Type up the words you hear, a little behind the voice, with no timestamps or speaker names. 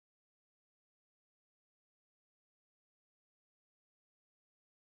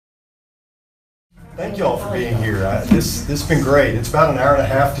Thank you all for being here. This has been great. It's about an hour and a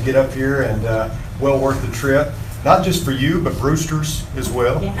half to get up here, and well worth the trip. Not just for you, but Brewster's as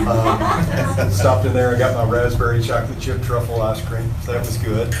well. Stopped in there and got my raspberry chocolate chip truffle ice cream, so that was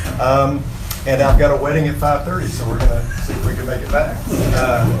good. And I've got a wedding at 5:30, so we're going to see if we can make it back.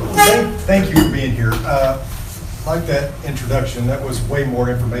 Thank you for being here. Like that introduction, that was way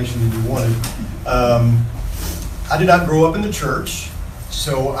more information than you wanted. I did not grow up in the church,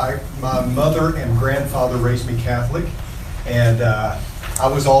 so my mother and grandfather raised me Catholic, and I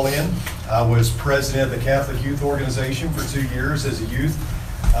was all in. I was president of the Catholic Youth Organization for 2 years as a youth.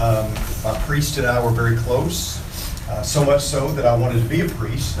 My priest and I were very close, so much so that I wanted to be a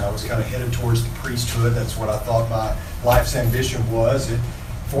priest, and I was kind of headed towards the priesthood. That's what I thought my life's ambition was at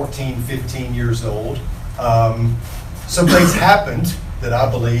 14, 15 years old. Some things happened that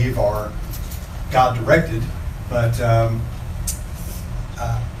I believe are God-directed, but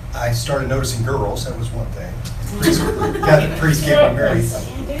I started noticing girls. That was one thing. Catholic priest getting married. So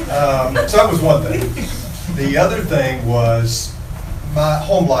that was one thing. The other thing was my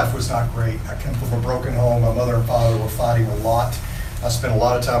home life was not great. I come from a broken home. My mother and father were fighting a lot. I spent a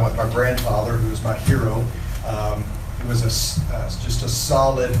lot of time with my grandfather, who was my hero. He was just a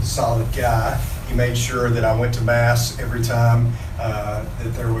solid guy. He made sure that I went to Mass every time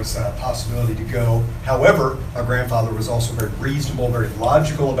that there was a possibility to go. However, my grandfather was also very reasonable, very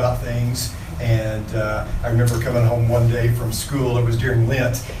logical about things. And I remember coming home one day from school. It was during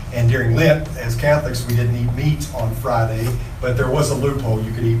Lent. And during Lent, as Catholics, we didn't eat meat on Friday, but there was a loophole.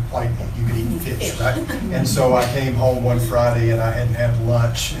 You could eat white meat. You could eat fish, right? And so I came home one Friday, and I hadn't had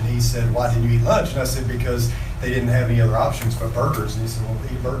lunch. And he said, "Why didn't you eat lunch?" And I said, "Because they didn't have any other options but burgers." And he said, "Well,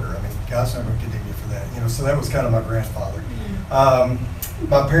 eat a burger. I mean, God's not going to condemn you for that." You know, so that was kind of my grandfather.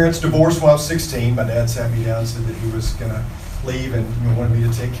 My parents divorced when I was 16. My dad sat me down and said that he was going to leave and wanted me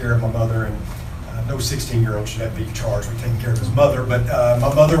to take care of my mother. And no 16-year-old should have to be charged with taking care of his mother. But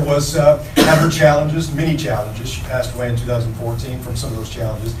my mother was had her challenges, many challenges. She passed away in 2014 from some of those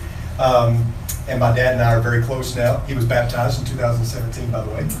challenges. And my dad and I are very close now. He was baptized in 2017, by the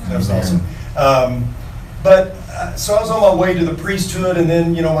way. That was awesome. So I was on my way to the priesthood, and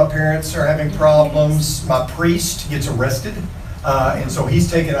then, my parents are having problems. My priest gets arrested, and so he's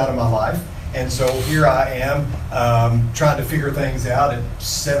taken out of my life. And so here I am trying to figure things out at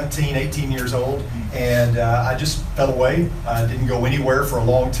 17, 18 years old, and I just fell away. I didn't go anywhere for a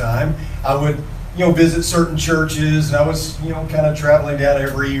long time. I would, visit certain churches, and I was, kind of traveling down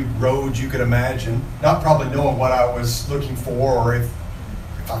every road you could imagine, not probably knowing what I was looking for, or if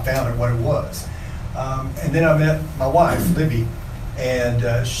I found it, what it was. And then I met my wife, Libby,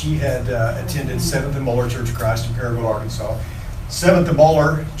 and she had attended 7th and Moeller Church of Christ in Perryville, Arkansas. 7th and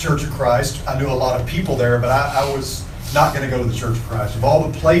Moeller Church of Christ, I knew a lot of people there, but I was not going to go to the Church of Christ. Of all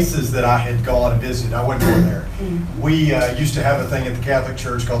the places that I had gone and visited, I wasn't going there. We used to have a thing at the Catholic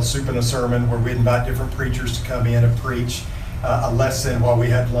Church called Soup and a Sermon, where we'd invite different preachers to come in and preach a lesson while we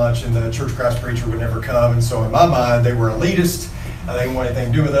had lunch, and the Church of Christ preacher would never come. And so in my mind, they were elitist. They didn't want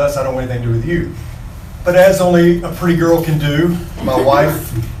anything to do with us. I don't want anything to do with you. But as only a pretty girl can do, my wife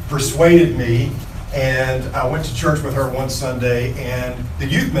persuaded me, and I went to church with her one Sunday, and the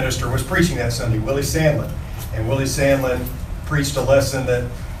youth minister was preaching that Sunday, Willie Sandlin. And Willie Sandlin preached a lesson that,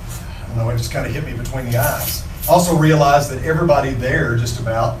 I don't know, it just kind of hit me between the eyes. I also realized that everybody there, just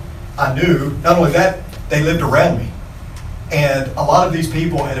about, I knew, not only that, they lived around me. And a lot of these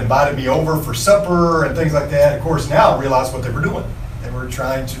people had invited me over for supper and things like that. Of course, now I realize what they were doing. They were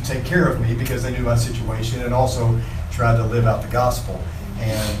trying to take care of me because they knew my situation, and also tried to live out the gospel.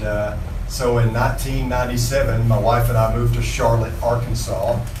 And so in 1997, my wife and I moved to Charlotte,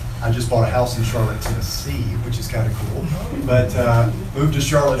 Arkansas. I just bought a house in Charlotte, Tennessee, which is kind of cool. But moved to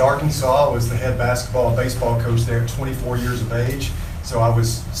Charlotte, Arkansas. I was the head basketball and baseball coach there at 24 years of age. So I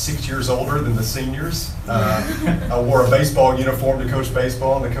was 6 years older than the seniors. I wore a baseball uniform to coach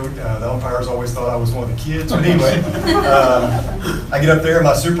baseball, and the umpires always thought I was one of the kids. But anyway, I get up there, and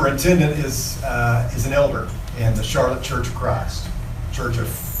my superintendent is an elder in the Charlotte Church of Christ, church of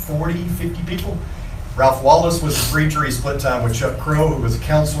 40, 50 people. Ralph Wallace was the preacher. He split time with Chuck Crow, who was a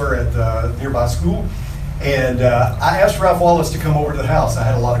counselor at the nearby school. And I asked Ralph Wallace to come over to the house. I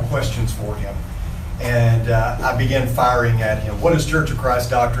had a lot of questions for him. And I began firing at him. What does Church of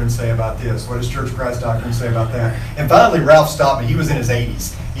Christ doctrine say about this? What does Church of Christ doctrine say about that? And finally, Ralph stopped me. He was in his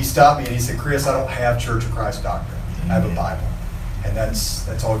 80s. He stopped me and he said, "Chris, I don't have Church of Christ doctrine. I have a Bible. And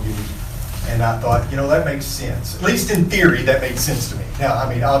that's all you need." And I thought, that makes sense. At least in theory, that made sense to me. Now, I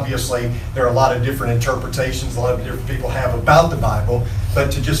mean, obviously, there are a lot of different interpretations, a lot of different people have about the Bible,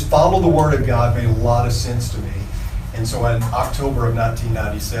 but to just follow the Word of God made a lot of sense to me. And so in October of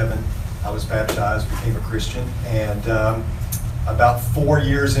 1997, I was baptized, became a Christian, and about 4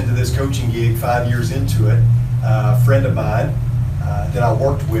 years into this coaching gig, 5 years into it, a friend of mine that I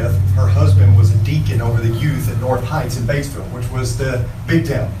worked with, her husband was a deacon over the youth at North Heights in Batesville, which was the big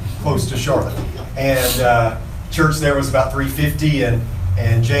town close to Charlotte. And church there was about 350,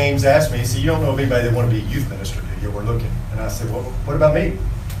 and James asked me, he said, "You don't know of anybody that want to be a youth minister, do you? We're looking." And I said, "Well, what about me?"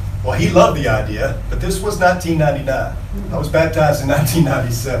 Well, he loved the idea, but this was 1999. I was baptized in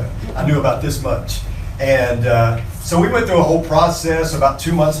 1997. I knew about this much. And so we went through a whole process about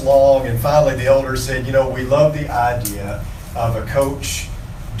 2 months long, and finally the elders said, "You know, we love the idea of a coach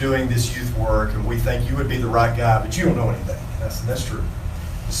doing this youth work, and we think you would be the right guy, but you don't know anything." And I said, "That's true."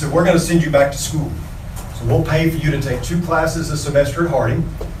 He said, "We're going to send you back to school. So we'll pay for you to take 2 classes a semester at Harding.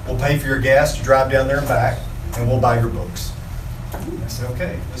 We'll pay for your gas to drive down there and back, and we'll buy your books." I said,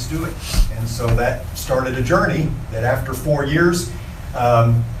 "Okay, let's do it." And so that started a journey that after 4 years,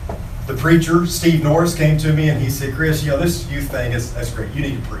 the preacher, Steve Norris, came to me and he said, "Chris, you know, this youth thing that's great. You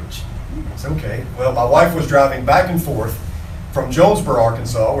need to preach." I said, "Okay." Well, my wife was driving back and forth from Jonesboro,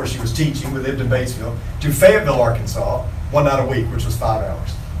 Arkansas, where she was teaching, we lived in Batesville, to Fayetteville, Arkansas, 1 night a week, which was 5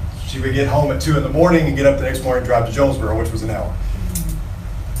 hours. She would get home at 2 in the morning and get up the next morning and drive to Jonesboro, which was an hour.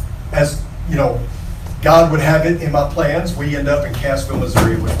 As you know, God would have it in my plans, we end up in Cassville,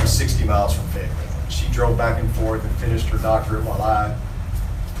 Missouri, which was 60 miles from Fayetteville. She drove back and forth and finished her doctorate while I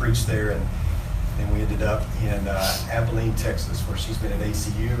preached there, and then we ended up in Abilene, Texas, where she's been at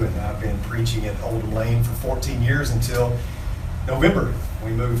ACU, and I've been preaching at Oldham Lane for 14 years until November.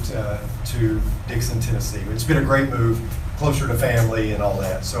 We moved to Dixon, Tennessee. It's been a great move, closer to family and all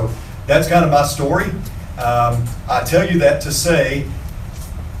that. So that's kind of my story. I tell you that to say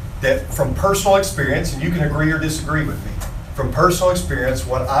that from personal experience, and you can agree or disagree with me, from personal experience,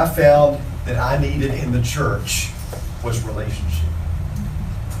 what I found that I needed in the church was relationship.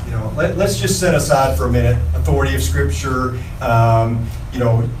 You know, let's just set aside for a minute authority of Scripture, you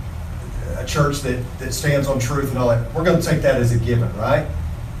know, a church that stands on truth and all that. We're going to take that as a given, right?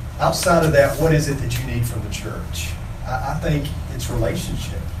 Outside of that, what is it that you need from the church? I think it's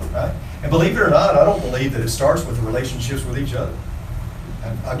relationship, right? And believe it or not, I don't believe that it starts with relationships with each other.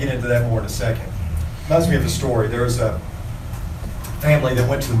 I'll get into that more in a second. Reminds me of a story. There was a family that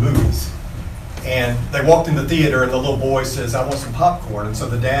went to the movies, and they walked in the theater, and the little boy says, "I want some popcorn." And so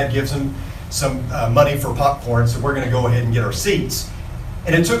the dad gives him some money for popcorn, so we're going to go ahead and get our seats.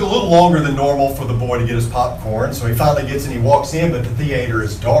 And it took a little longer than normal for the boy to get his popcorn, so he finally gets in, he walks in, but the theater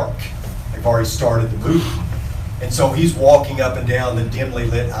is dark. They've already started the movie. And so he's walking up and down the dimly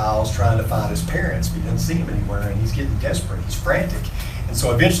lit aisles trying to find his parents, but he doesn't see them anywhere, and he's getting desperate, he's frantic. And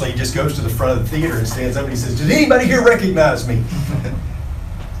so eventually he just goes to the front of the theater and stands up and he says, "Does anybody here recognize me?"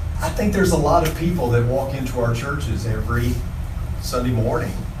 I think there's a lot of people that walk into our churches every Sunday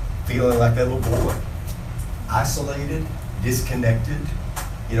morning feeling like that little boy, isolated, disconnected,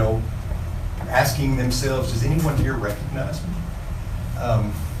 you know, asking themselves, "Does anyone here recognize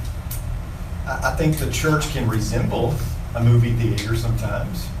me?" I think the church can resemble a movie theater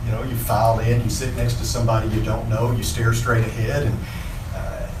sometimes. You know, you file in, you sit next to somebody you don't know, you stare straight ahead, and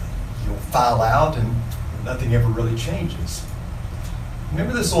you'll file out, and nothing ever really changes.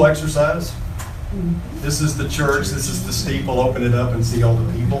 Remember this little exercise? This is the church, this is the steeple, open it up and see all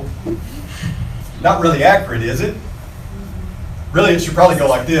the people. Not really accurate, is it? Really, it should probably go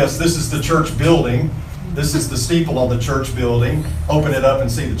like this. This is the church building. This is the steeple on the church building. Open it up and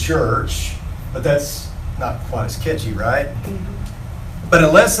see the church. But that's not quite as catchy, right? But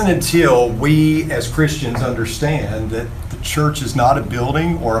unless and until we as Christians understand that the church is not a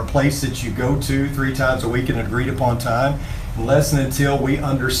building or a place that you go to 3 times a week in an agreed upon time, unless and until we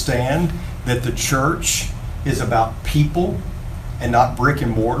understand that the church is about people and not brick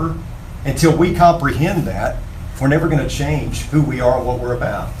and mortar, until we comprehend that, we're never going to change who we are and what we're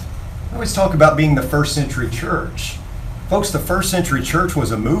about. I always talk about being the first century church. Folks, the first century church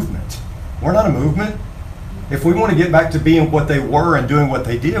was a movement. We're not a movement. If we want to get back to being what they were and doing what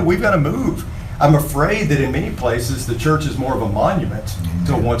they did, we've got to move. I'm afraid that in many places the church is more of a monument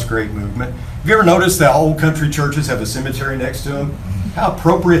to a once great movement. Have you ever noticed that old country churches have a cemetery next to them? How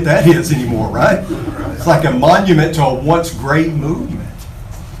appropriate that is anymore, right? It's like a monument to a once great movement.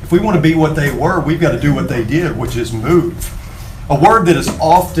 If we want to be what they were, we've got to do what they did, which is move. A word that is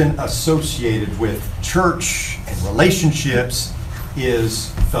often associated with church and relationships is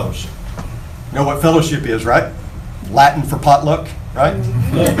fellowship. You know what fellowship is, right? Latin for potluck, right?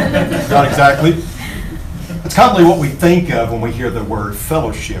 Not exactly. It's commonly what we think of when we hear the word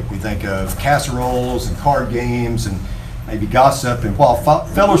fellowship. We think of casseroles and card games and maybe gossip. And while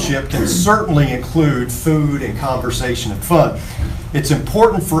fellowship can certainly include food and conversation and fun, it's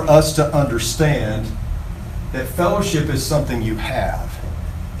important for us to understand that fellowship is something you have.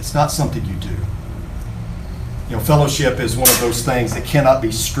 It's not something you do. You know, fellowship is one of those things that cannot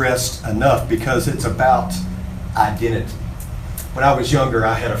be stressed enough because it's about identity. When I was younger,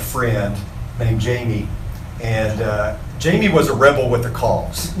 I had a friend named Jamie, and Jamie was a rebel with a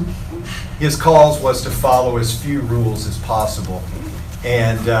cause. His cause was to follow as few rules as possible.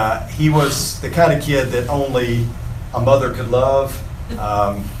 And he was the kind of kid that only a mother could love.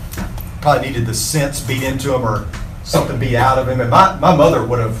 Probably needed the sense beat into him or something beat out of him. And my mother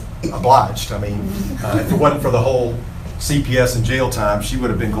would have obliged. I mean, if it wasn't for the whole CPS and jail time, she would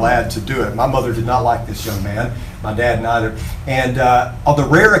have been glad to do it. My mother did not like this young man. My dad neither. And on the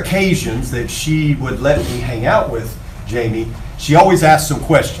rare occasions that she would let me hang out with Jamie, she always asked some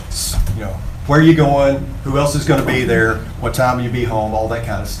questions. You know, where are you going? Who else is going to be there? What time will you be home? All that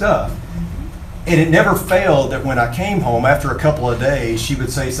kind of stuff. And it never failed that when I came home after a couple of days, she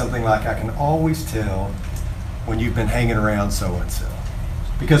would say something like, I can always tell when you've been hanging around so-and-so.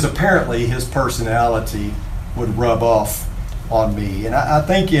 Because apparently his personality would rub off on me. And I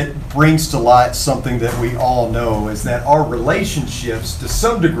think it brings to light something that we all know, is that our relationships to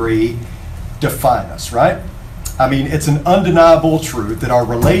some degree define us, right? I mean, it's an undeniable truth that our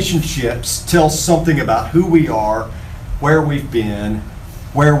relationships tell something about who we are, where we've been,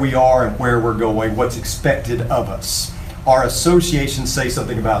 where we are and where we're going, what's expected of us. Our associations say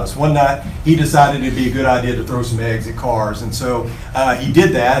something about us. One night, he decided it'd be a good idea to throw some eggs at cars. And so he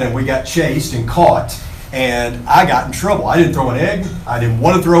did that, and we got chased and caught. And I got in trouble. I didn't throw an egg. I didn't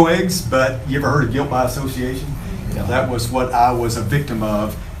want to throw eggs, but you ever heard of guilt by association? You know, that was what I was a victim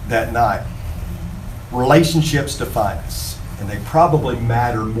of that night. Relationships define us, and they probably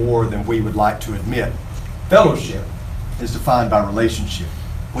matter more than we would like to admit. Fellowship is defined by relationship.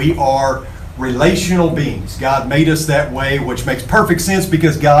 We are relational beings. God made us that way, which makes perfect sense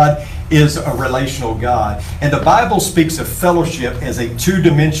because God is a relational God. And the Bible speaks of fellowship as a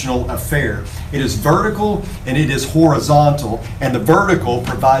two-dimensional affair. It is vertical and it is horizontal, and the vertical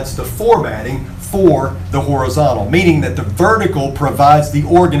provides the formatting for the horizontal, meaning that the vertical provides the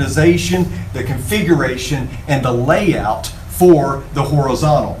organization, the configuration, and the layout for the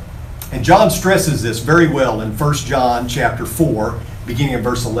horizontal. And John stresses this very well in 1 John chapter 4, beginning in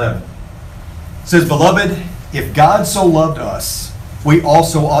verse 11. It says, Beloved, if God so loved us, we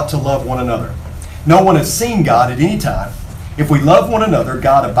also ought to love one another. No one has seen God at any time. If we love one another,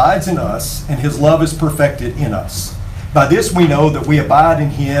 God abides in us, and his love is perfected in us. By this we know that we abide in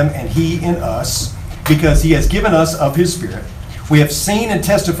him and he in us, because he has given us of his Spirit. We have seen and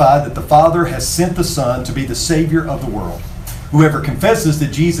testified that the Father has sent the Son to be the Savior of the world. Whoever confesses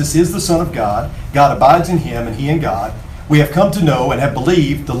that Jesus is the Son of God, God abides in him and he in God. We have come to know and have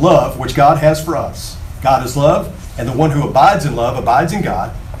believed the love which God has for us. God is love, and the one who abides in love abides in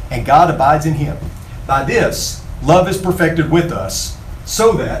God, and God abides in him. By this, love is perfected with us,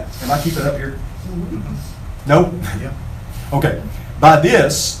 so that, am I keeping up here? No? Yeah. Okay. By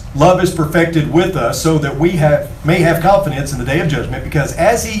this, love is perfected with us, so that we may have confidence in the day of judgment, because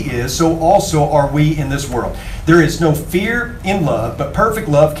as he is, so also are we in this world. There is no fear in love, but perfect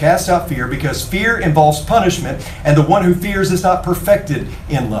love casts out fear, because fear involves punishment, and the one who fears is not perfected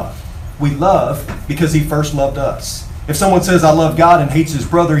in love. We love because he first loved us. If someone says, I love God and hates his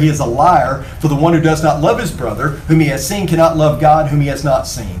brother, he is a liar. For the one who does not love his brother, whom he has seen, cannot love God, whom he has not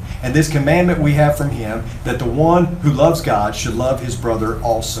seen. And this commandment we have from him, that the one who loves God should love his brother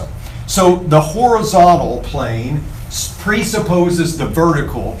also. So the horizontal plane presupposes the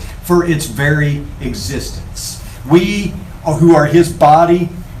vertical for its very existence. We, who are his body,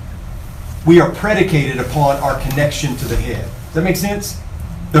 we are predicated upon our connection to the head. Does that make sense?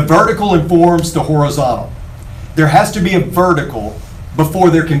 The vertical informs the horizontal. There has to be a vertical before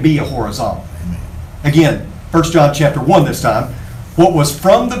there can be a horizontal. Again, 1 John chapter 1 this time. What was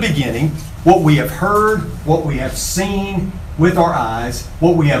from the beginning, what we have heard, what we have seen with our eyes,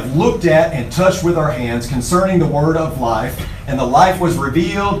 what we have looked at and touched with our hands concerning the word of life. And the life was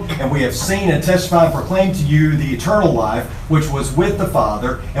revealed, and we have seen and testified and proclaimed to you the eternal life, which was with the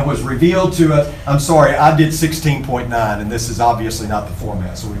Father and was revealed to us. I'm sorry, I did 16.9, and this is obviously not the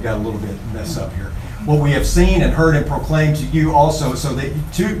format, so we've got a little bit messed up here. What we have seen and heard and proclaimed to you also, so that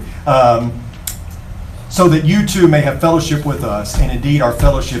you too may have fellowship with us. And indeed, our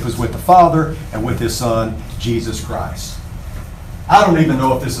fellowship is with the Father and with his Son, Jesus Christ. I don't even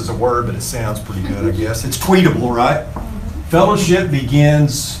know if this is a word, but it sounds pretty good, I guess. It's tweetable, right? Fellowship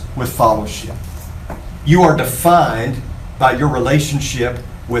begins with fellowship. You are defined by your relationship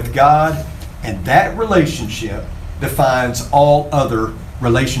with God, and that relationship defines all other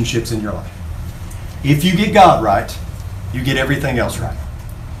relationships in your life. If you get God right, you get everything else right.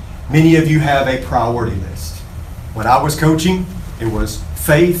 Many of you have a priority list. When I was coaching, it was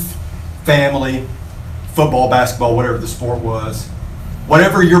faith, family, football, basketball, whatever the sport was.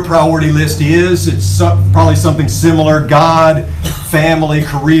 Whatever your priority list is, it's probably something similar: God, family,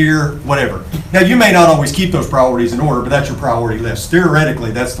 career, whatever. Now, you may not always keep those priorities in order, but that's your priority list.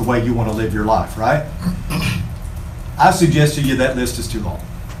 Theoretically, that's the way you want to live your life, right? I suggest to you that list is too long.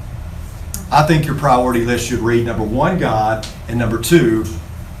 I think your priority list should read, number one, God, and number two,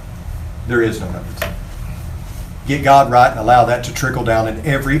 there is no number two. Get God right and allow that to trickle down in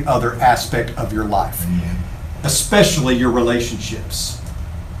every other aspect of your life, especially your relationships.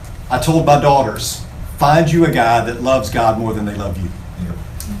 I told my daughters, find you a guy that loves God more than they love you.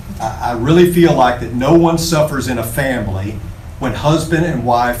 I really feel like that no one suffers in a family when husband and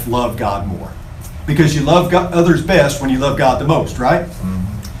wife love God more. Because you love others best when you love God the most, right?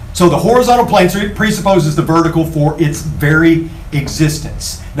 So the horizontal plane presupposes the vertical for its very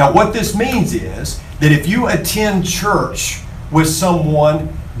existence. Now what this means is that if you attend church with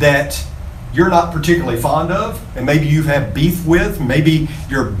someone that you're not particularly fond of, and maybe you've had beef with, maybe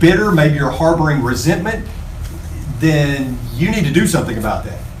you're bitter, maybe you're harboring resentment, then you need to do something about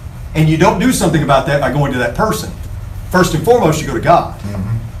that. And you don't do something about that by going to that person. First and foremost, you go to God.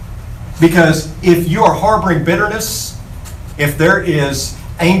 Because if you are harboring bitterness, if there is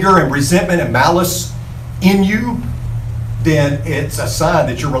anger and resentment and malice in you, then it's a sign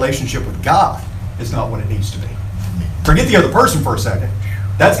that your relationship with God is not what it needs to be. Forget the other person for a second.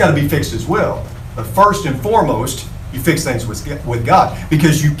 That's got to be fixed as well. But first and foremost, you fix things with God.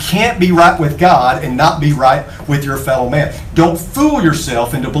 Because you can't be right with God and not be right with your fellow man. Don't fool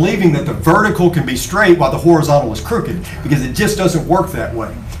yourself into believing that the vertical can be straight while the horizontal is crooked. Because it just doesn't work that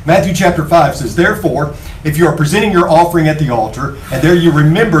way. Matthew chapter 5 says, therefore, if you are presenting your offering at the altar, and there you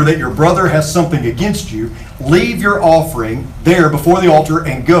remember that your brother has something against you, leave your offering there before the altar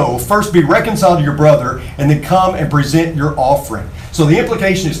and go. First be reconciled to your brother, and then come and present your offering. So the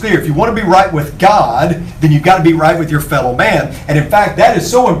implication is clear. If you want to be right with God, then you've got to be right with your fellow man. And in fact, that is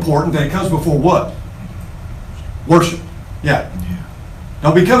so important that it comes before what? Worship. Yeah.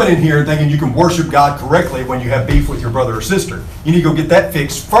 Don't be coming in here thinking you can worship God correctly when you have beef with your brother or sister. You need to go get that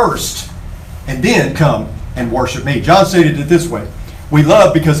fixed first, and then come and worship me. John stated it this way: we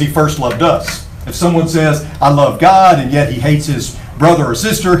love because he first loved us. If someone says, I love God, and yet he hates his brother or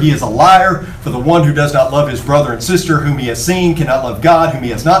sister, he is a liar. For the one who does not love his brother and sister whom he has seen cannot love God whom he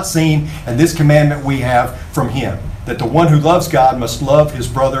has not seen. And this commandment we have from him, that the one who loves God must love his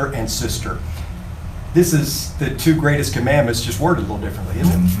brother and sister. This is the two greatest commandments, just worded a little differently,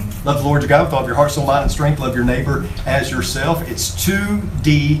 isn't it? Love the Lord your God with all of your heart, soul, mind, and strength. Love your neighbor as yourself. It's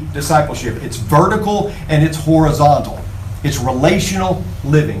 2D discipleship. It's vertical and it's horizontal. It's relational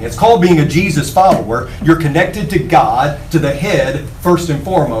living. It's called being a Jesus follower. You're connected to God, to the head, first and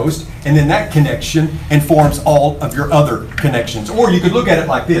foremost, and then that connection informs all of your other connections. Or you could look at it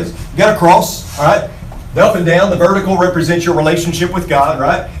like this. You got a cross, all right? The up and down, the vertical represents your relationship with God,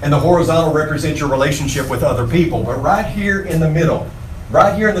 right? And the horizontal represents your relationship with other people. But right here in the middle,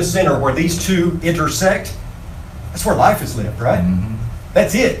 right here in the center where these two intersect, that's where life is lived, right?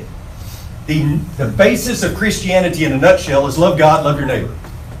 That's it. The basis of Christianity in a nutshell is love God, love your neighbor.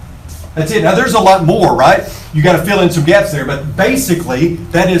 That's it. Now there's a lot more, right? You got to fill in some gaps there, but basically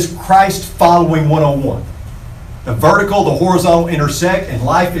that is Christ following 101. The vertical, the horizontal intersect, and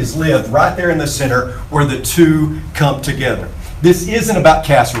life is lived right there in the center where the two come together. This isn't about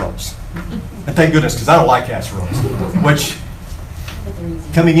casseroles. And thank goodness, because I don't like casseroles. Which,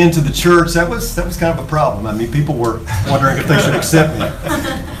 coming into the church, that was kind of a problem. I mean, people were wondering if they should accept me.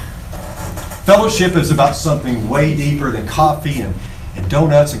 Fellowship is about something way deeper than coffee and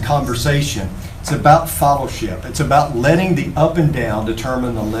donuts and conversation. It's about fellowship. It's about letting the up and down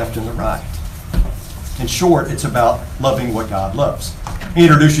determine the left and the right. In short, it's about loving what God loves. Let me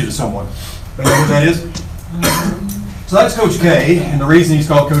introduce you to someone. You know what that is? So that's Coach K, and the reason he's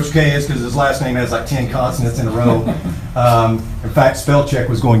called Coach K is because his last name has like 10 consonants in a row. In fact, spell check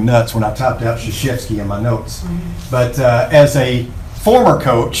was going nuts when I typed out Krzyzewski in my notes. But as a former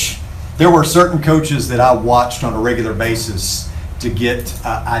coach, there were certain coaches that I watched on a regular basis to get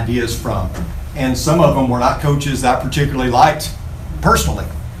ideas from. And some of them were not coaches that I particularly liked personally.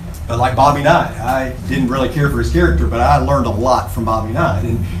 But like Bobby Knight, I didn't really care for his character, but I learned a lot from Bobby Knight.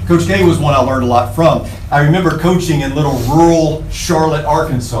 And Coach K was one I learned a lot from. I remember coaching in little rural Charlotte,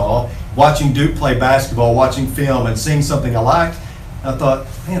 Arkansas, watching Duke play basketball, watching film, and seeing something I liked. I thought,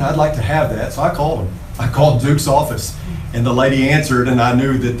 man, I'd like to have that. So I called him. I called Duke's office. And the lady answered, and I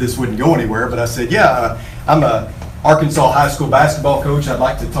knew that this wouldn't go anywhere, but I said, yeah, I'm a Arkansas high school basketball coach. I'd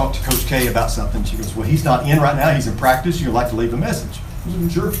like to talk to Coach K about something. She goes, well, he's not in right now. He's in practice. You'd like to leave a message?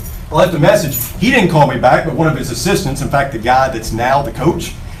 Sure. I left a message. He didn't call me back, but one of his assistants, in fact, the guy that's now the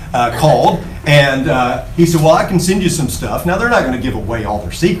coach, called. And he said, well, I can send you some stuff. Now, they're not going to give away all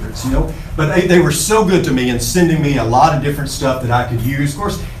their secrets, but they were so good to me in sending me a lot of different stuff that I could use. Of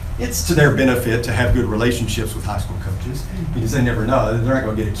course, it's to their benefit to have good relationships with high school coaches, because they never know. They're not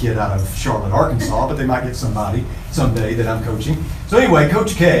going to get a kid out of Charlotte, Arkansas, but they might get somebody someday that I'm coaching. So anyway,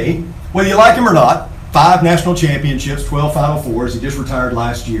 Coach K, whether you like him or not, 5 national championships, 12 Final Fours. He just retired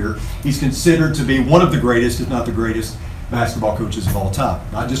last year. He's considered to be one of the greatest, if not the greatest, basketball coaches of all time,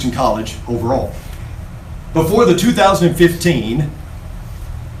 not just in college, overall. Before the 2015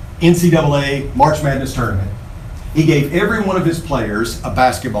 NCAA March Madness tournament, he gave every one of his players a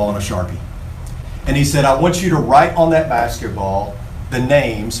basketball and a Sharpie. And he said, I want you to write on that basketball the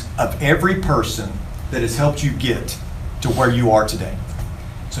names of every person that has helped you get to where you are today.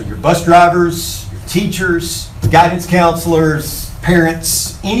 So your bus drivers, your teachers, guidance counselors,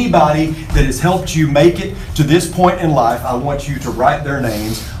 parents, anybody that has helped you make it to this point in life, I want you to write their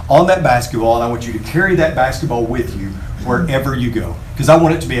names on that basketball, and I want you to carry that basketball with you wherever you go. Because I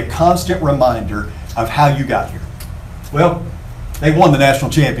want it to be a constant reminder of how you got here. Well, they won the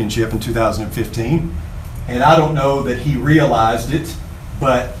national championship in 2015, and I don't know that he realized it,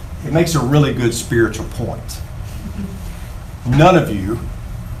 but it makes a really good spiritual point. None of you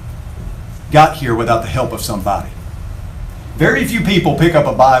got here without the help of somebody. Very few people pick up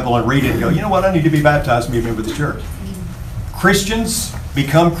a Bible and read it and go, you know what, I need to be baptized and be a member of the church. Christians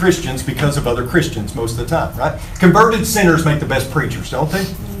become Christians because of other Christians most of the time, right? Converted sinners make the best preachers, don't they?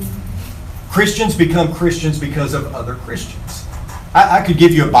 Christians become Christians because of other Christians. I could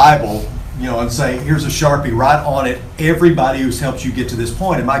give you a Bible, and say, here's a Sharpie, write on it everybody who's helped you get to this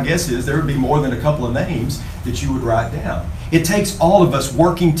point. And my guess is there would be more than a couple of names that you would write down. It takes all of us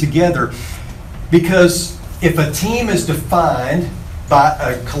working together, because if a team is defined by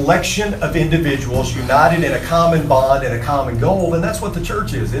a collection of individuals united in a common bond and a common goal, then that's what the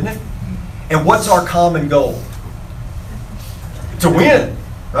church is, isn't it? And what's our common goal? To win,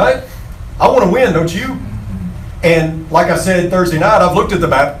 right? I want to win, don't you? And like I said Thursday night, I've looked at the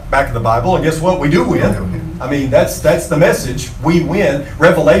back of the Bible, and guess what? We do win. I mean, that's the message. We win.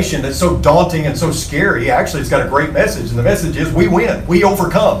 Revelation, that's so daunting and so scary. Actually, it's got a great message, and the message is we win. We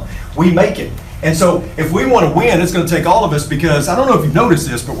overcome. We make it. And so if we want to win, it's going to take all of us, because I don't know if you've noticed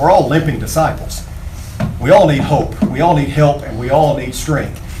this, but we're all limping disciples. We all need hope. We all need help, and we all need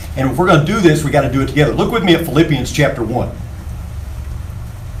strength. And if we're going to do this, we got to do it together. Look with me at Philippians chapter 1.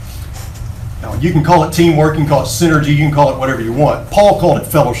 Now, you can call it teamwork, you can call it synergy, you can call it whatever you want. Paul called it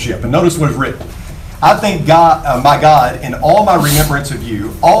fellowship. And notice what is written. I thank God, my God, in all my remembrance of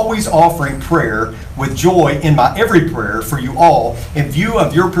you, always offering prayer with joy in my every prayer for you all, in view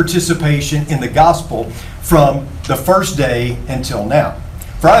of your participation in the gospel from the first day until now.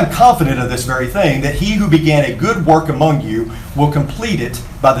 For I am confident of this very thing, that he who began a good work among you will complete it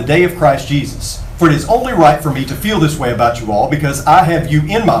by the day of Christ Jesus. For it is only right for me to feel this way about you all, because I have you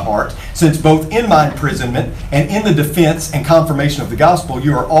in my heart, since both in my imprisonment and in the defense and confirmation of the gospel,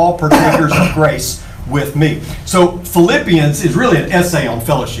 you are all partakers of grace with me. So Philippians is really an essay on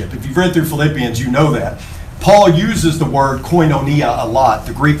fellowship. If you've read through Philippians, you know that. Paul uses the word koinonia a lot,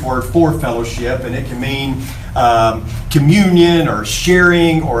 the Greek word for fellowship, and it can mean communion or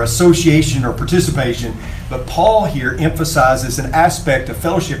sharing or association or participation. But Paul here emphasizes an aspect of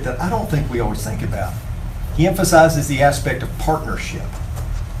fellowship that I don't think we always think about. He emphasizes the aspect of partnership,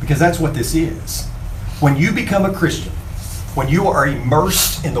 because that's what this is. When you become a Christian, when you are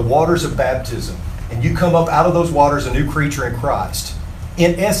immersed in the waters of baptism, and you come up out of those waters a new creature in Christ,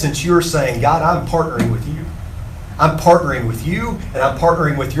 in essence, you're saying, God, I'm partnering with you. I'm partnering with you, and I'm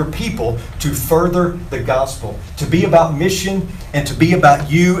partnering with your people to further the gospel, to be about mission, and to be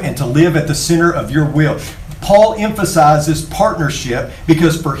about you, and to live at the center of your will. Paul emphasizes partnership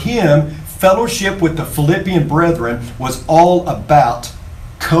because for him, fellowship with the Philippian brethren was all about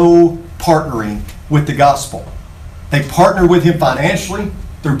co-partnering with the gospel. They partnered with him financially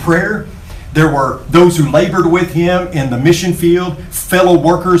through prayer. There were those who labored with him in the mission field, fellow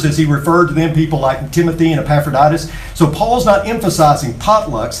workers, as he referred to them, people like Timothy and Epaphroditus. So Paul's not emphasizing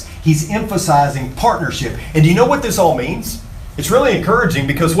potlucks, he's emphasizing partnership. And do you know what this all means? It's really encouraging,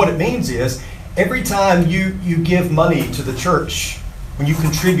 because what it means is every time you give money to the church, when you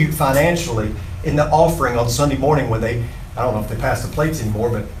contribute financially in the offering on Sunday morning, when I don't know if they pass the plates anymore,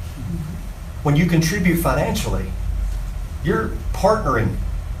 but when you contribute financially, you're partnering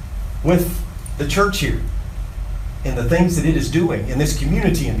with the church here in the things that it is doing in this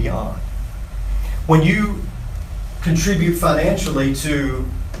community and beyond. When you contribute financially to,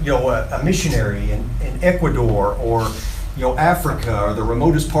 a missionary in Ecuador or, Africa or the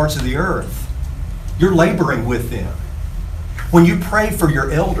remotest parts of the earth, you're laboring with them. When you pray for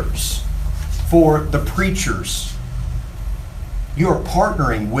your elders, for the preachers, you are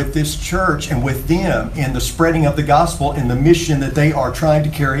partnering with this church and with them in the spreading of the gospel and the mission that they are trying to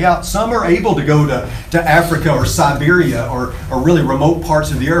carry out. Some are able to go to Africa or Siberia or really remote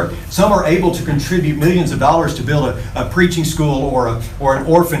parts of the earth. Some are able to contribute millions of dollars to build a preaching school or an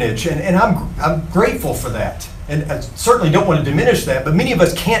orphanage. And I'm grateful for that. And I certainly don't want to diminish that, but many of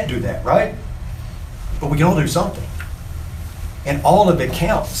us can't do that, right? But we can all do something. And all of it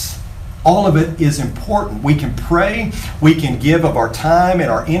counts. All of it is important. We can pray, we can give of our time and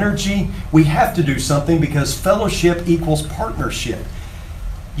our energy. We have to do something because fellowship equals partnership.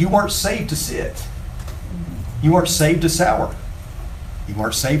 You weren't saved to sit. You weren't saved to sour. You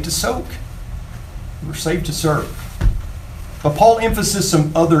weren't saved to soak. You were saved to serve. But Paul emphasizes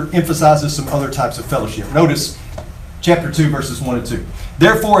some other types of fellowship. Notice chapter 2, verses 1 and 2.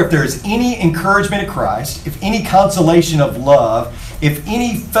 Therefore, if there is any encouragement in Christ, if any consolation of love, if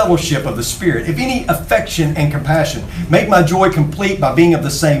any fellowship of the Spirit, if any affection and compassion, make my joy complete by being of the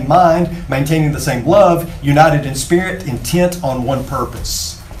same mind, maintaining the same love, united in spirit, intent on one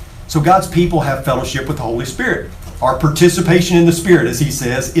purpose. So God's people have fellowship with the Holy Spirit. Our participation in the Spirit, as he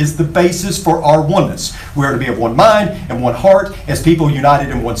says, is the basis for our oneness. We are to be of one mind and one heart as people united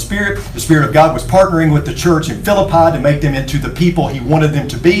in one Spirit. The Spirit of God was partnering with the church in Philippi to make them into the people he wanted them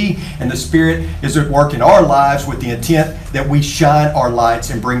to be. And the Spirit is at work in our lives with the intent that we shine our lights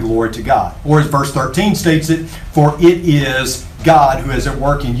and bring glory to God. Or as verse 13 states it, for it is God who is at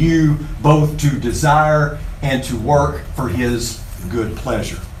work in you both to desire and to work for his good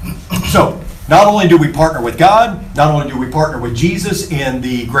pleasure. So, not only do we partner with God, not only do we partner with Jesus in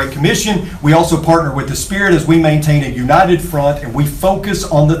the Great Commission, we also partner with the Spirit as we maintain a united front and we focus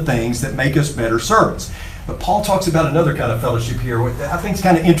on the things that make us better servants. But Paul talks about another kind of fellowship here, which I think is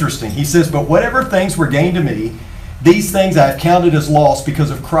kind of interesting. He says, but whatever things were gained to me, these things I have counted as loss because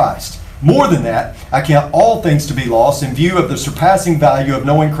of Christ. More than that, I count all things to be lost in view of the surpassing value of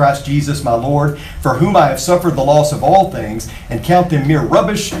knowing Christ Jesus my Lord, for whom I have suffered the loss of all things, and count them mere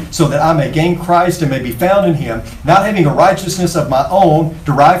rubbish, so that I may gain Christ and may be found in him, not having a righteousness of my own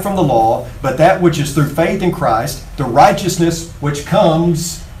derived from the law, but that which is through faith in Christ, the righteousness which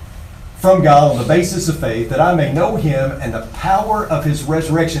comes from God on the basis of faith, that I may know him and the power of his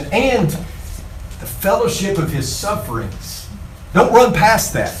resurrection and the fellowship of his sufferings. Don't run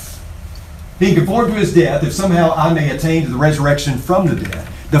past that. Being conformed to his death, if somehow I may attain to the resurrection from the dead.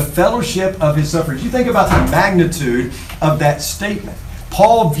 The fellowship of his sufferings. You think about the magnitude of that statement.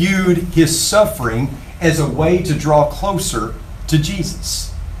 Paul viewed his suffering as a way to draw closer to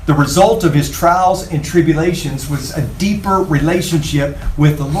Jesus. The result of his trials and tribulations was a deeper relationship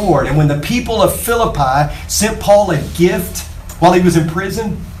with the Lord. And when the people of Philippi sent Paul a gift while he was in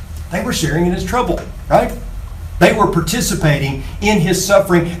prison, they were sharing in his trouble, right? They were participating in his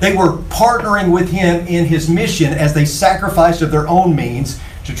suffering. They were partnering with him in his mission as they sacrificed of their own means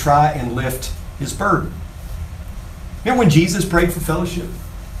to try and lift his burden. Remember when Jesus prayed for fellowship?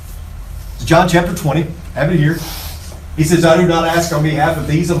 It's John chapter 20. I have it here. He says, I do not ask on behalf of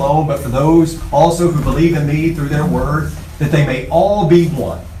these alone, but for those also who believe in me through their word, that they may all be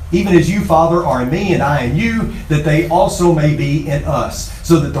one. Even as you, Father, are in me and I in you, that they also may be in us,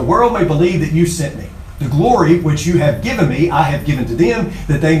 so that the world may believe that you sent me. The glory which you have given me, I have given to them,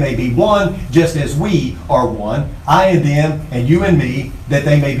 that they may be one, just as we are one, I and them, and you and me, that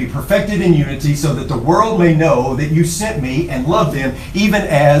they may be perfected in unity, so that the world may know that you sent me and loved them, even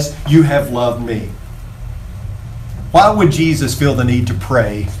as you have loved me. Why would Jesus feel the need to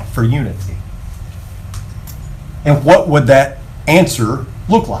pray for unity? And what would that answer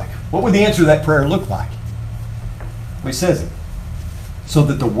look like? What would the answer to that prayer look like? Well, he says it. So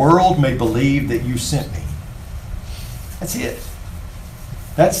that the world may believe that you sent me. That's it.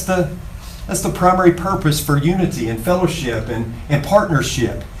 That's the primary purpose for unity and fellowship and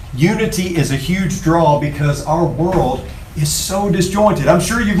partnership. Unity is a huge draw because our world is so disjointed. I'm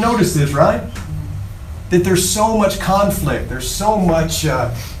sure you've noticed this, right? That there's so much conflict, there's so much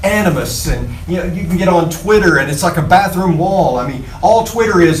animus, and you can get on Twitter and it's like a bathroom wall. I mean, all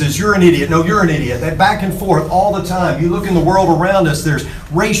Twitter is you're an idiot, no, you're an idiot. That back and forth all the time. You look in the world around us, there's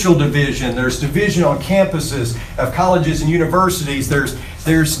racial division, there's division on campuses of colleges and universities,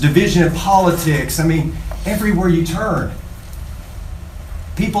 there's division in politics. I mean, everywhere you turn.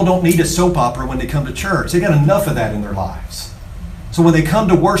 People don't need a soap opera when they come to church. They got enough of that in their lives. So when they come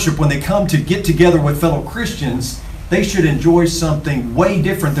to worship, when they come to get together with fellow Christians, They should enjoy something way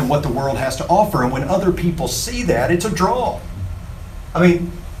different than what the world has to offer. And when other people see that, it's a draw. I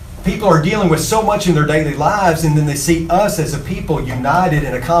mean, people are dealing with so much in their daily lives, and then they see us as a people united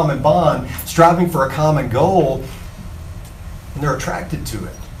in a common bond, striving for a common goal, and they're attracted to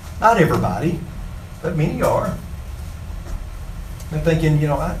it. Not everybody, but many are. They're thinking, you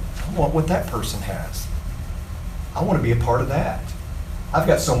know, I want what that person has. I want to be a part of that. I've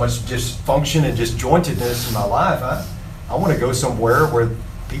got so much dysfunction and disjointedness in my life. I want to go somewhere where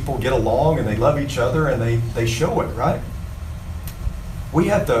people get along and they love each other and they show it, right? We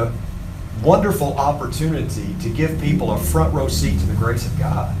have the wonderful opportunity to give people a front row seat to the grace of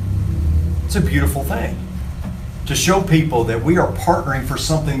God. It's a beautiful thing. To show people that we are partnering for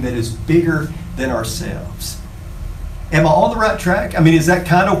something that is bigger than ourselves. Am I on the right track? I mean, is that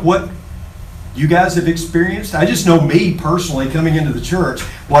kind of what you guys have experienced? I just know me personally coming into the church,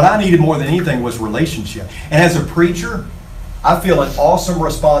 what I needed more than anything was relationship. And as a preacher, I feel an awesome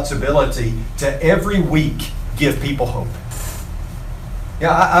responsibility to every week give people hope.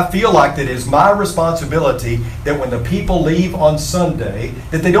 Yeah, I feel like that is my responsibility that when the people leave on Sunday,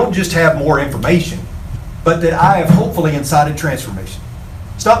 that they don't just have more information, but that I have hopefully incited transformation.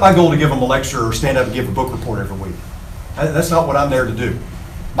 It's not my goal to give them a lecture or stand up and give a book report every week. That's not what I'm there to do.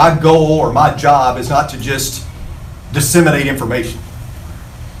 My goal or my job is not to just disseminate information.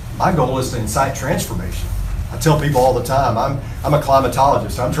 My goal is to incite transformation. I tell people all the time, I'm a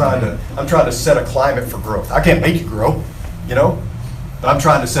climatologist. I'm trying to set a climate for growth. I can't make you grow, you know, but I'm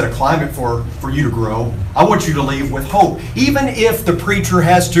trying to set a climate for you to grow. I want you to leave with hope. Even if the preacher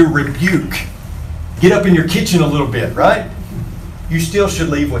has to rebuke, get up in your kitchen a little bit, right? You still should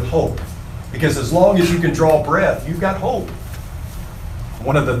leave with hope. Because as long as you can draw breath, you've got hope.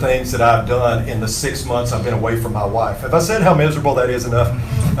 One of the things that I've done in the 6 months I've been away from my wife, have I said how miserable that is enough?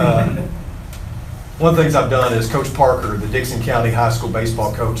 One of the things I've done is Coach Parker, the Dixon County High School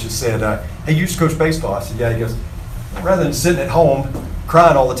baseball coach, has said, hey, you used to coach baseball. I said, yeah. He goes, rather than sitting at home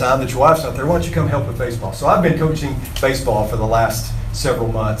crying all the time that your wife's not there, why don't you come help with baseball? So I've been coaching baseball for the last several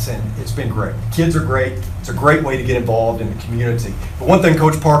months, and it's been great. Kids are great. It's a great way to get involved in the community. But one thing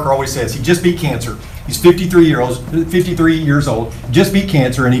Coach Parker always says, he just beat cancer. He's 53 years old, just beat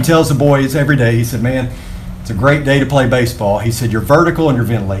cancer, and he tells the boys every day, he said, man, it's a great day to play baseball. He said, you're vertical and you're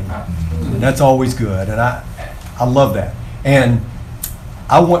ventilating. And that's always good, and I love that. And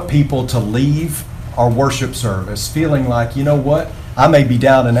I want people to leave our worship service feeling like, you know what, I may be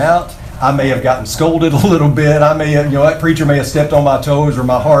down and out, I may have gotten scolded a little bit. I may have, you know, that preacher may have stepped on my toes or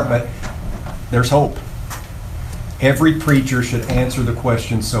my heart, but there's hope. Every preacher should answer the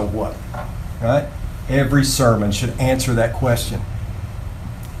question, so what? Right? Every sermon should answer that question.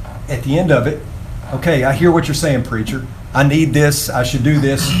 At the end of it, okay, I hear what you're saying, preacher. I need this. I should do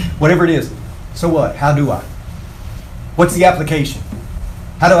this. Whatever it is. So what? How do I? What's the application?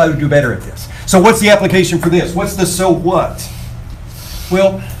 How do I do better at this? So what's the application for this? What's the so what?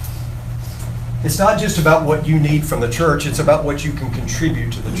 Well, it's not just about what you need from the church, it's about what you can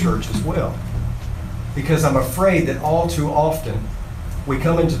contribute to the church as well. Because I'm afraid that all too often we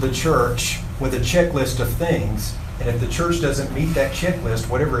come into the church with a checklist of things, and if the church doesn't meet that checklist,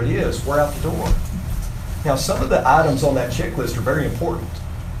 whatever it is, we're out the door. Now, some of the items on that checklist are very important,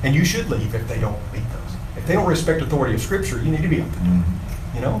 and you should leave if they don't meet those. If they don't respect authority of Scripture, you need to be out the door,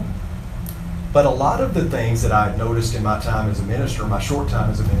 you know? But a lot of the things that I've noticed in my time as a minister, my short time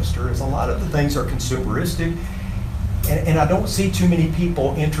as a minister, is a lot of the things are consumeristic. And I don't see too many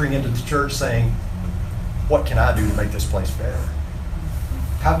people entering into the church saying, what can I do to make this place better?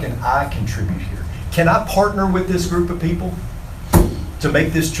 How can I contribute here? Can I partner with this group of people to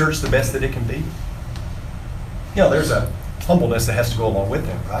make this church the best that it can be? You know, there's a humbleness that has to go along with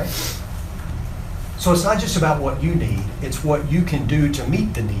that, right? So it's not just about what you need, it's what you can do to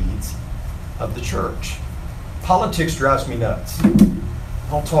meet the needs of the church. Politics drives me nuts. I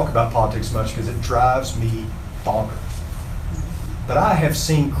don't talk about politics much because it drives me bonkers. But I have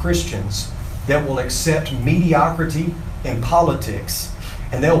seen Christians that will accept mediocrity in politics,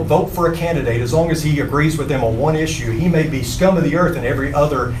 and they'll vote for a candidate as long as he agrees with them on one issue. He may be scum of the earth in every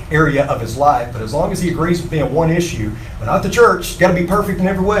other area of his life, but as long as he agrees with me on one issue, but not the church, got to be perfect in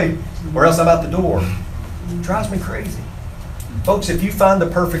every way, or else I'm out the door. It drives me crazy. Folks, if you find the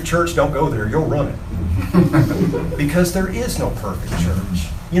perfect church, don't go there. You'll run it. Because there is no perfect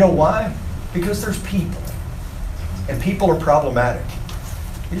church. You know why? Because there's people. And people are problematic.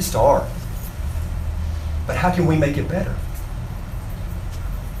 They just are. But how can we make it better?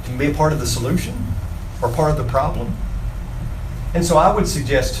 Can we be a part of the solution or part of the problem? And so I would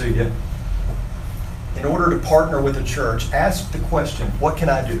suggest to you, in order to partner with a church, ask the question, what can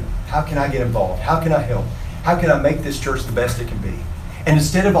I do? How can I get involved? How can I help? How can I make this church the best it can be? And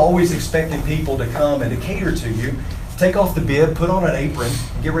instead of always expecting people to come and to cater to you, take off the bib, put on an apron,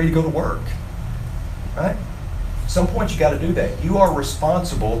 and get ready to go to work. Right? At some point you got to do that. You are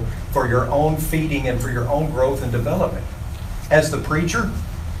responsible for your own feeding and for your own growth and development. As the preacher,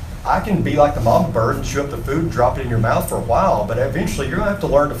 I can be like the mama bird and chew up the food and drop it in your mouth for a while, but eventually you're going to have to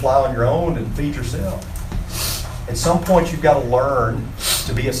learn to fly on your own and feed yourself. At some point you've got to learn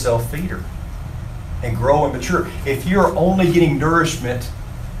to be a self-feeder and grow and mature. If you're only getting nourishment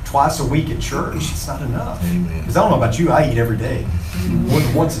twice a week at church, it's not enough. Because I don't know about you, I eat every day, more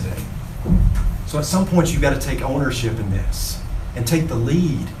than once a day. So at some point you've got to take ownership in this and take the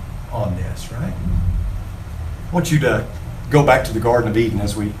lead on this, right? I want you to go back to the Garden of Eden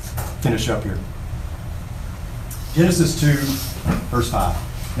as we finish up here. Genesis 2, verse 5.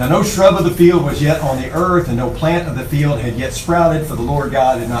 Now no shrub of the field was yet on the earth, and no plant of the field had yet sprouted, for the Lord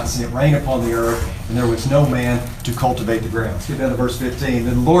God had not sent rain upon the earth, and there was no man to cultivate the ground. Let's get down to verse 15.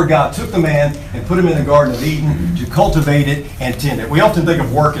 Then the Lord God took the man and put him in the Garden of Eden to cultivate it and tend it. We often think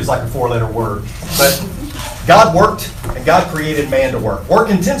of work as like a four-letter word, but God worked and God created man to work. Work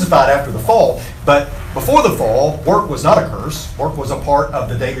intensified after the fall, but before the fall, work was not a curse. Work was a part of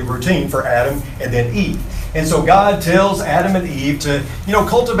the daily routine for Adam and then Eve. And so God tells Adam and Eve to,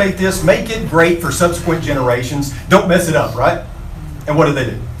 cultivate this, make it great for subsequent generations. Don't mess it up, right? And what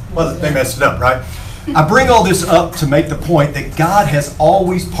did? Well, they messed it up, right? I bring all this up to make the point that God has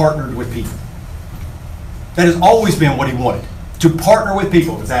always partnered with people. That has always been what he wanted, to partner with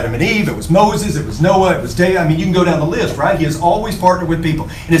people. It was Adam and Eve, it was Moses, it was Noah, it was David. I mean, you can go down the list, right? He has always partnered with people.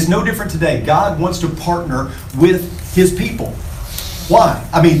 And it's no different today. God wants to partner with his people. Why?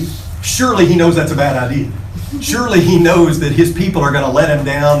 I mean, surely he knows that's a bad idea. Surely he knows that his people are going to let him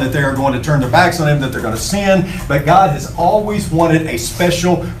down, that they're going to turn their backs on him, that they're going to sin. But God has always wanted a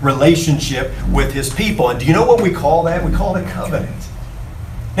special relationship with his people. And do you know what we call that? We call it a covenant.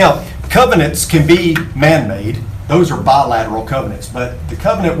 Now, covenants can be man-made. Those are bilateral covenants. But the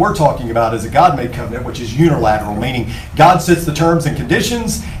covenant we're talking about is a God-made covenant, which is unilateral, meaning God sets the terms and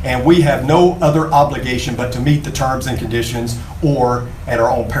conditions, and we have no other obligation but to meet the terms and conditions, or at our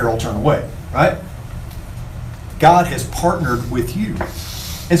own peril turn away, right? God has partnered with you.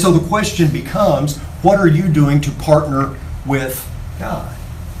 And so the question becomes, what are you doing to partner with God?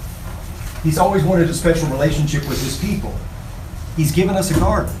 He's always wanted a special relationship with his people. He's given us a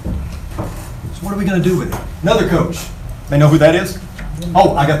garden. So what are we going to do with it? Another coach. May know who that is?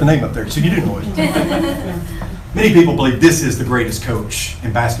 Oh, I got the name up there, so you do know it. Many people believe this is the greatest coach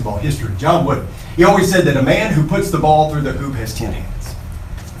in basketball history, John Wooden. He always said that a man who puts the ball through the hoop has 10 hands.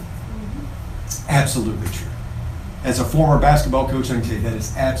 It's absolutely true. As a former basketball coach, I can tell you that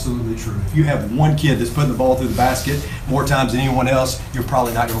is absolutely true. If you have one kid that's putting the ball through the basket more times than anyone else, you're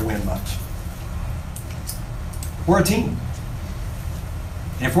probably not going to win much. We're a team.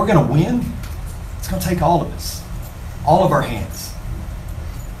 And if we're going to win, it's going to take all of us. All of our hands.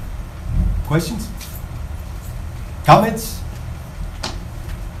 Questions? Comments?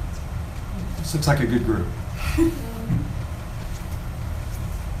 This looks like a good group. There's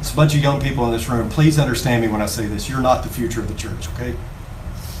a bunch of young people in this room. Please understand me when I say this. You're not the future of the church, okay?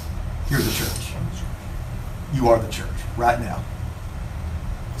 You're the church. You are the church right now.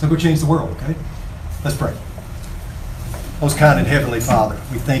 So go change the world, okay? Let's pray. Most kind and heavenly Father,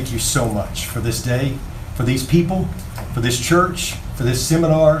 we thank you so much for this day, for these people, for this church, for this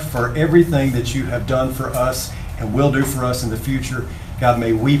seminar, for everything that you have done for us and will do for us in the future. God,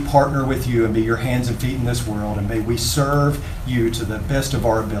 may we partner with you and be your hands and feet in this world, and may we serve you to the best of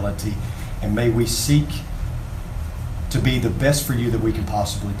our ability, and may we seek to be the best for you that we can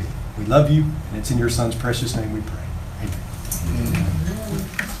possibly be. We love you, and it's in your Son's precious name we pray. Amen.